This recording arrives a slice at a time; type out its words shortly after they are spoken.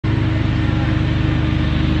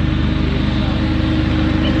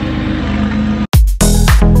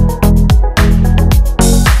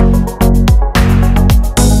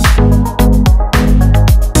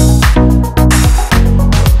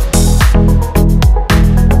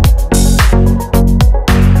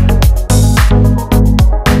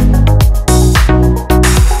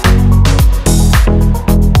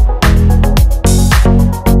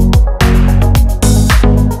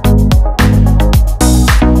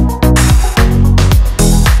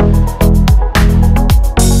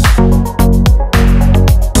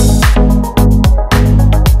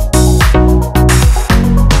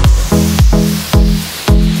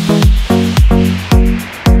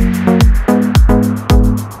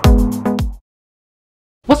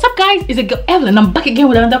guys, it's a girl Evelyn. I'm back again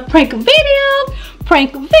with another prank video.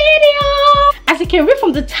 As you can read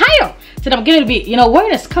from the title, so I'm going to be, you know,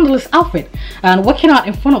 wearing a scandalous outfit and working out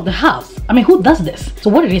in front of the house. I mean, who does this? So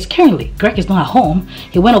what it is currently, Greg is not at home.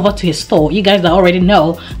 He went over to his store. You guys that already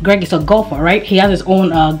know, Greg is a golfer, right? He has his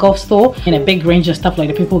own golf store in a big range and stuff like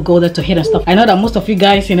that. People go there to hit and stuff. I know that most of you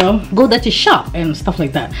guys, you know, go there to shop and stuff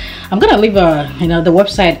like that. I'm gonna leave you know, the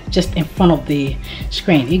website just in front of the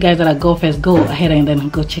screen. You guys that are golfers, go ahead and then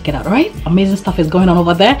go check it out, right? Amazing stuff is going on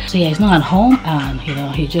over there. So yeah, he's not at home, and you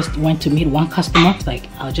know, he just went to meet one customer. It's like,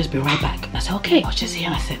 I'll just be right back. I said, okay. I was just here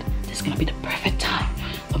and I said, this is gonna be the perfect time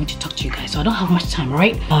for me to talk to you guys. So I don't have much time,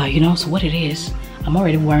 right? You know, so what it is, I'm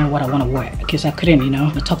already wearing what I want to wear because I couldn't, you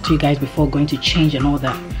know, talk to you guys before going to change and all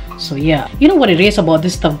that. So yeah, you know what it is about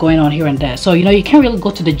this stuff going on here and there. So you know, you can't really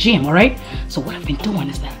go to the gym, all right? So what I've been doing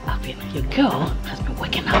is that your girl has been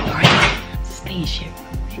working out, all right? To stay in shape.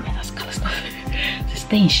 Yeah, that's kind of stuff. To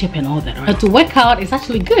stay in shape and all that, all right? To work out is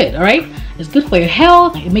actually good, all right? It's good for your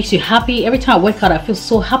health. It makes you happy. Every time I work out, I feel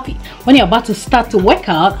so happy. When you're about to start to work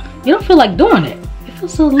out, you don't feel like doing it. You feel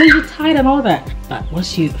so lazy, tired and all that. But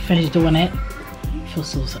once you finish doing it, you feel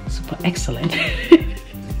so super excellent. You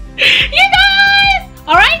guys!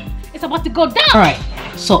 All right? It's about to go down. All right.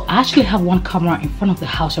 So I actually have one camera in front of the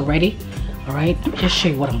house already. All right? Let me just show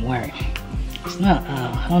you what I'm wearing. It's not,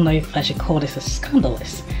 I don't know if I should call this a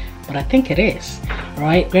scandalous, but I think it is. All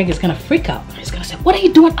right? Greg is going to freak out. He's going to say, what are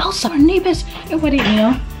you doing outside? Our neighbors, everybody, you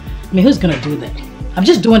know? I mean, who's going to do that? I'm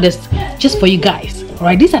just doing this just for you guys. All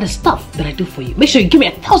right? These are the stuff that I do for you. Make sure you give me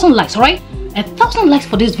 1,000 likes, all right? 1,000 likes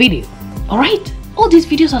for this video. All right? All these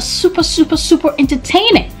videos are super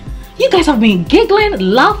entertaining. You guys have been giggling,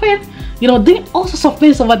 laughing, you know, doing all sorts of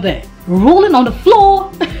things over there. Rolling on the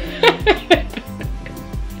floor.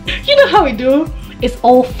 You know how we do. It's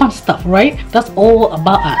all fun stuff, right? That's all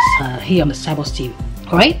about us here on the Scandalous TV,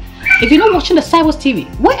 all right? If you're not watching the Scandalous TV,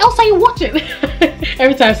 what else are you watching?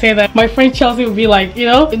 Every time I say that, my friend Chelsea will be like, you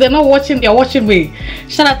know, if they're not watching, they're watching me.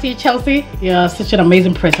 Shout out to you, Chelsea. You're such an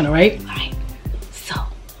amazing person, all right? All right. So,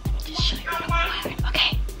 let me just show you what I'm wearing,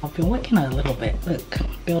 okay? I've been working out a little bit. Look,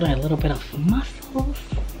 building a little bit of muscles.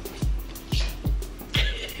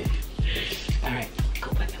 All right,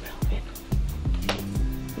 go back a little bit.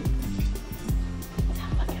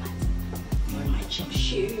 Look at that. I'm wearing my gym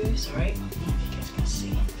shoes, all right? I don't know if you guys can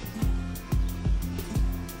see.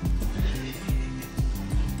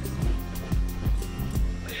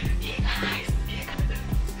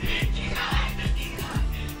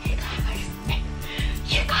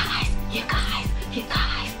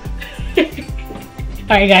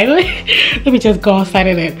 Alright guys, let me just go outside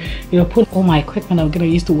and then, you know, put all my equipment I'm gonna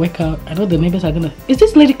use to work out. I know the neighbors are gonna, is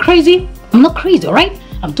this lady crazy? I'm not crazy, alright?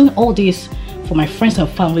 I'm doing all this for my friends and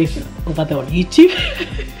families over there on YouTube.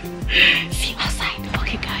 See you outside.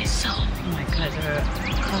 Okay guys, so, oh my god,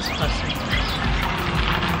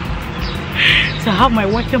 so I have my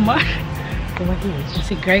working mat over here. You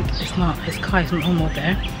see Greg, it's not, his car is no more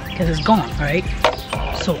there because it's gone, alright?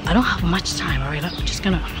 So I don't have much time, alright? I'm just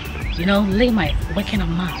gonna, you know, lay my working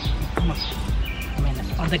mat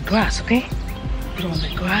on the grass, okay? Put it on the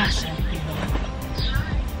grass and, you know.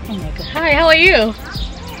 Oh my god. Hi, how are you?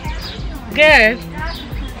 Good.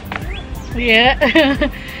 Yeah.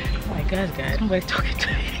 Oh my god, guys. Nobody talking to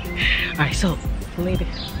me. Alright, so, lady,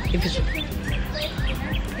 if it's...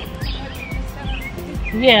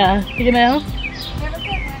 Yeah, you know?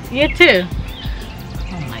 You too.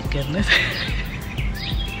 Oh my goodness.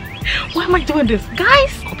 Why am I doing this,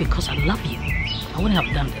 guys? Oh, because I love you. I wouldn't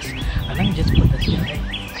have done this. Let me just put this here.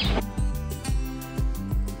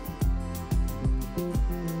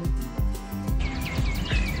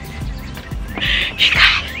 You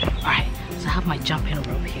guys. Alright, so I have my jumping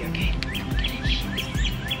rope here, okay?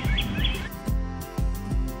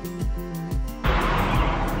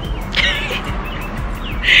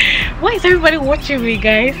 Why is everybody watching me,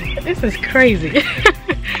 guys? This is crazy.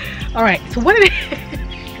 Alright, so what did it...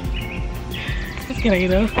 You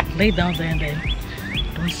know, lay down there and then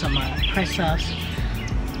doing some press-ups,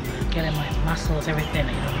 getting my muscles, everything,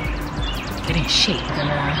 you know, getting in shape,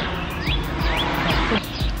 and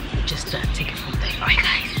just take it from there. Alright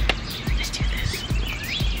guys, let's do this.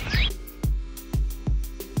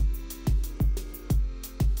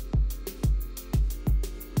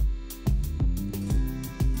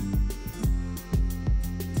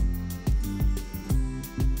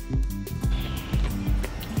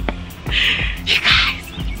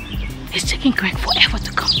 It's taking Greg forever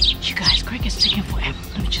to come. You guys, Greg is taking forever.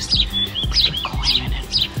 Let me just quickly call him and then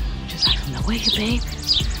just ask him, where are you, babe?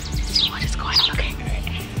 See what is going on, okay?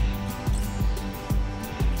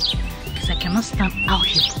 Because I cannot stand out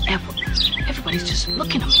here forever. everybody's just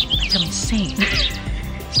looking at me like I'm insane.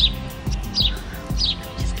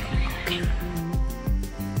 Okay.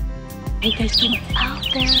 How you guys doing out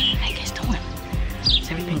there? How you guys doing?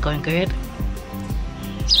 Is everything going good?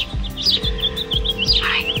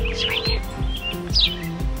 Alright, let's ring it.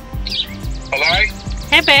 Hello?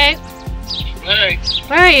 Hey babe. Hey.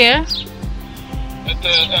 Where are you? At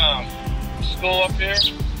the school up here.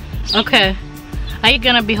 Okay. Are you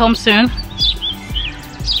gonna be home soon?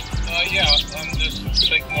 Yeah, I'm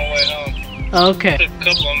just making my way home. Okay. Took a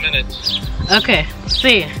couple of minutes. Okay.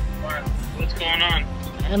 See you. Alright, what's going on?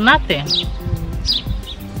 Nothing.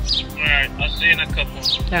 Alright, I'll see you in a couple.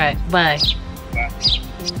 Alright, bye. Bye.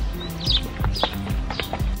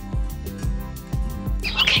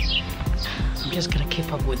 Okay. I'm just gonna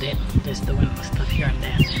keep up with it. Just doing stuff here and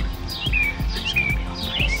there. It's gonna be all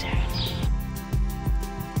pretty soon.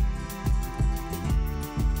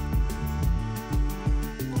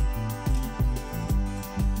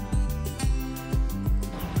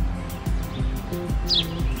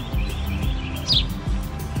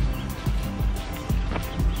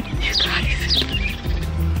 You guys,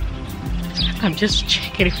 I'm just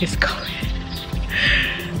checking if it's going.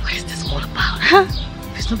 What is this all about, huh?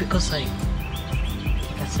 It's not because like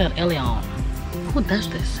I said earlier on, who does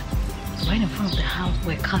this? Right in front of the house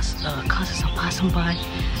where cars are passing by,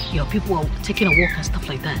 you know, people are taking a walk and stuff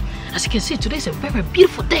like that. As you can see, today is a very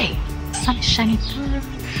beautiful day. The sun is shining through,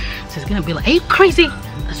 so it's gonna be like, are you crazy?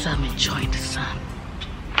 That's how I'm enjoying the sun.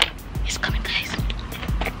 It's coming, guys.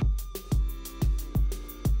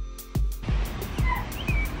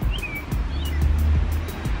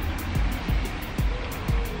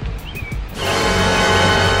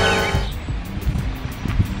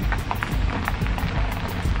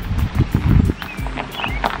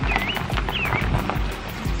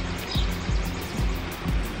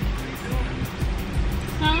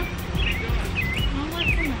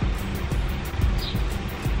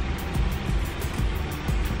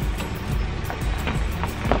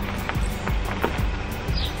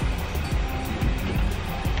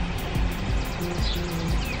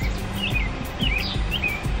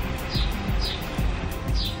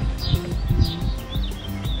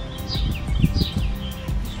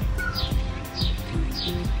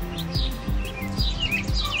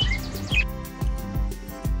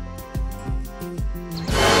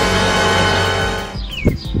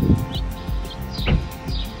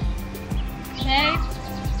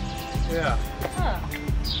 Yeah. Huh.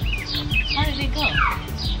 How did it go?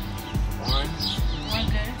 Fine. Went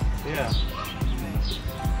good? Yeah.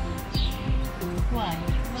 Why?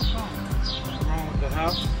 What's wrong? What's wrong with the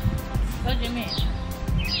house? What do you mean?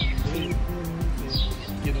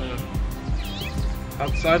 Getting an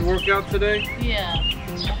outside workout today? Yeah. I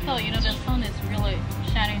thought, you know, the sun is really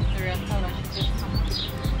shining through. I thought I should just come and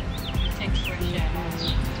take fresh air.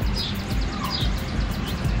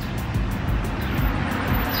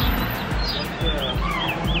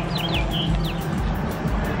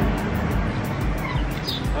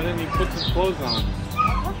 Why didn't you put some clothes on?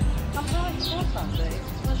 I'm throwing clothes on, babe.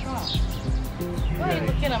 What's wrong? Why are you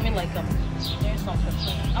looking at me like I'm doing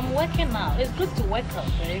something? I'm working now. It's good to work out,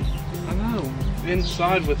 babe. I know.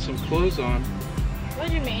 Inside with some clothes on. What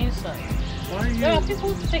do you mean inside? Why are you? There are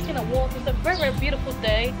people taking a walk. It's a very, very beautiful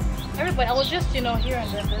day. Everybody, I was just, you know, here and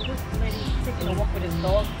there. There's this lady taking a walk with his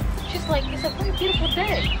dog. She's like, it's a very beautiful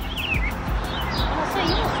day. And I say,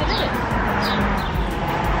 yes, it is.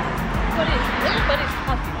 Everybody's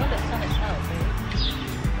happy when the sun is out, babe.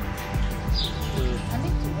 I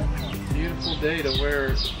need to work out. Beautiful day to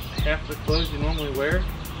wear half the clothes you normally wear.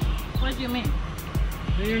 What do you mean?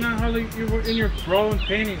 You're not hardly, you're in your bra and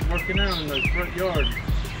panties working out in the front yard.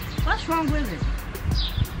 What's wrong with it?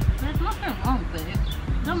 There's nothing wrong with it.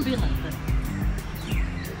 Don't be like that.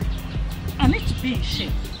 I need to be in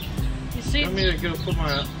shape. You see? You want me to go put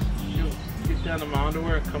my, get down to my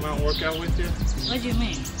underwear and come out and work out with you? What do you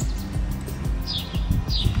mean?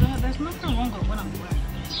 There's nothing wrong with what I'm wearing.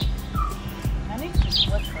 I need to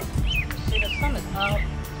sweat up. See, the sun is out.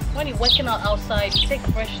 When you're working out outside, you take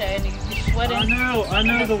fresh air and you're sweating. I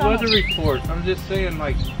know the weather report. I'm just saying,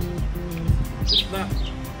 like, it's not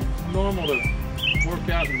normal to work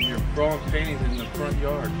out in your bra and panties in the front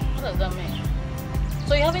yard. What does that mean?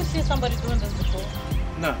 So you haven't seen somebody doing this before?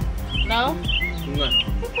 No. No? No.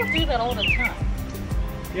 People do that all the time.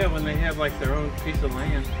 Yeah, when they have like their own piece of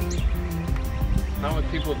land. Not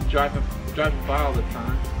with people driving by all the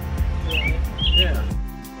time. Really? Yeah.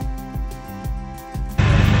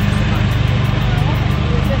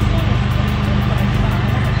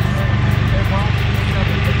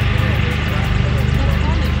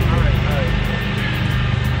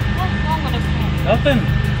 Nothing.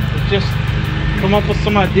 It's just come up with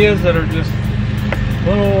some ideas that are just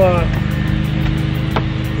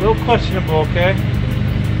little questionable, okay?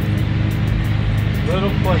 Little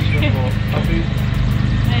questionable. I'll be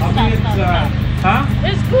inside. Huh?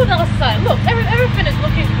 It's good outside. Look, everything is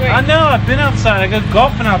looking great. I know, I've been outside. I go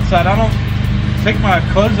golfing outside. I don't take my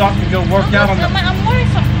clothes off and go work out on the... I'm wearing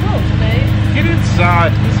some clothes, babe. Get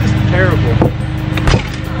inside. This is terrible.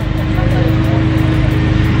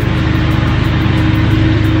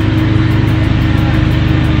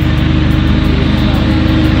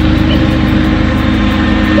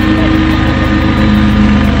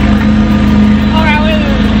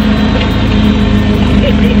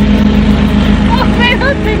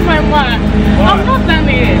 I'm not done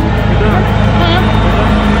yet. Huh?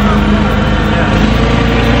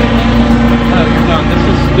 Oh, you're done.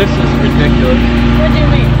 This is ridiculous. What do you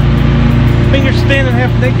mean? I mean, you're standing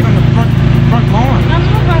half naked on the front lawn.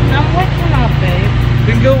 I'm working out, babe.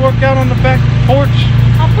 Then go work out on the back porch.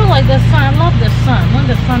 I feel like the sun. I love the sun. When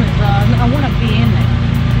the sun is I want to be in there.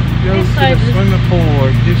 Go to the swimming pool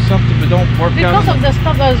or do something, but don't work out. Because of the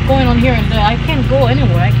stuff that is going on here and there, I can't go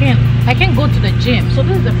anywhere. I can't go to the gym. So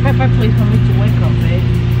this is the perfect place for me to wake up, babe.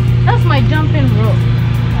 That's my jumping rope.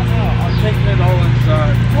 I know. I'm taking it all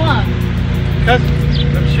inside. What? Because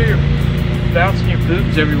I'm sure you're bouncing your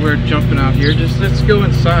boobs everywhere jumping out here. Just let's go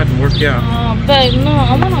inside and work out. Oh, babe, no.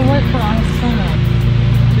 I want to work out outside.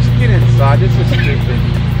 Just get inside. This is stupid.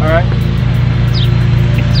 All right?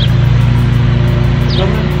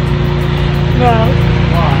 Something? No.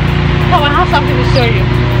 Why? Oh, I have something to show you.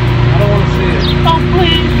 I don't want to see it. Oh,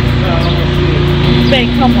 please. No, I don't want to see it.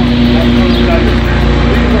 Babe, come on. What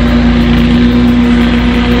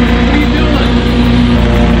are you doing?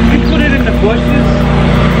 You put it in the bushes?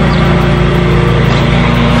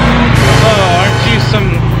 Oh, aren't you some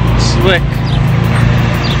slick?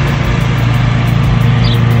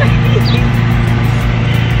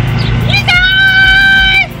 You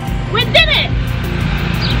guys! We did it!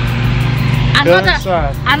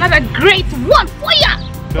 Another great one for ya!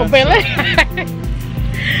 Oh, Billy.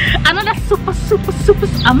 Another super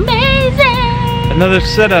amazing! Another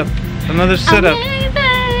setup.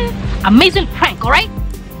 Amazing prank, alright?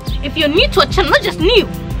 If you're new to a channel, not just new,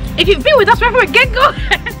 if you've been with us right from the get-go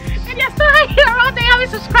and you're still here around there, haven't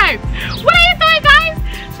subscribed, what are you doing, guys?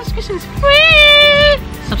 Subscription is free!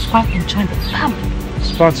 Subscribe and join the family.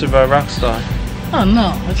 Sponsored by Rockstar. Oh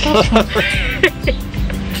no, it's not sponsored.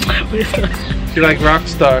 If you like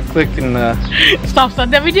Rockstar, click and Stop,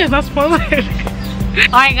 the video is not sponsored.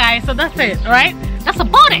 Alright guys, so that's it, alright? That's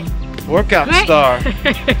about it. Workout right? Star.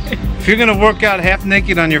 If you're gonna work out half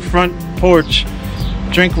naked on your front porch,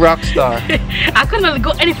 drink Rockstar. I couldn't let it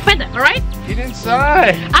go any further, alright? Get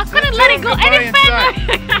inside. I couldn't let it go any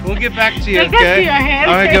further. We'll get back to you, Get to okay? your head.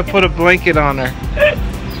 I'm gonna go put a blanket on her.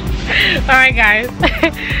 Alright guys,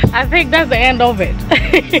 I think that's the end of it.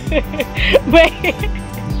 But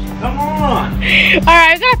come on. Alright,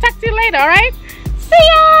 I'm gonna talk to you later, alright? See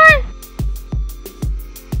ya!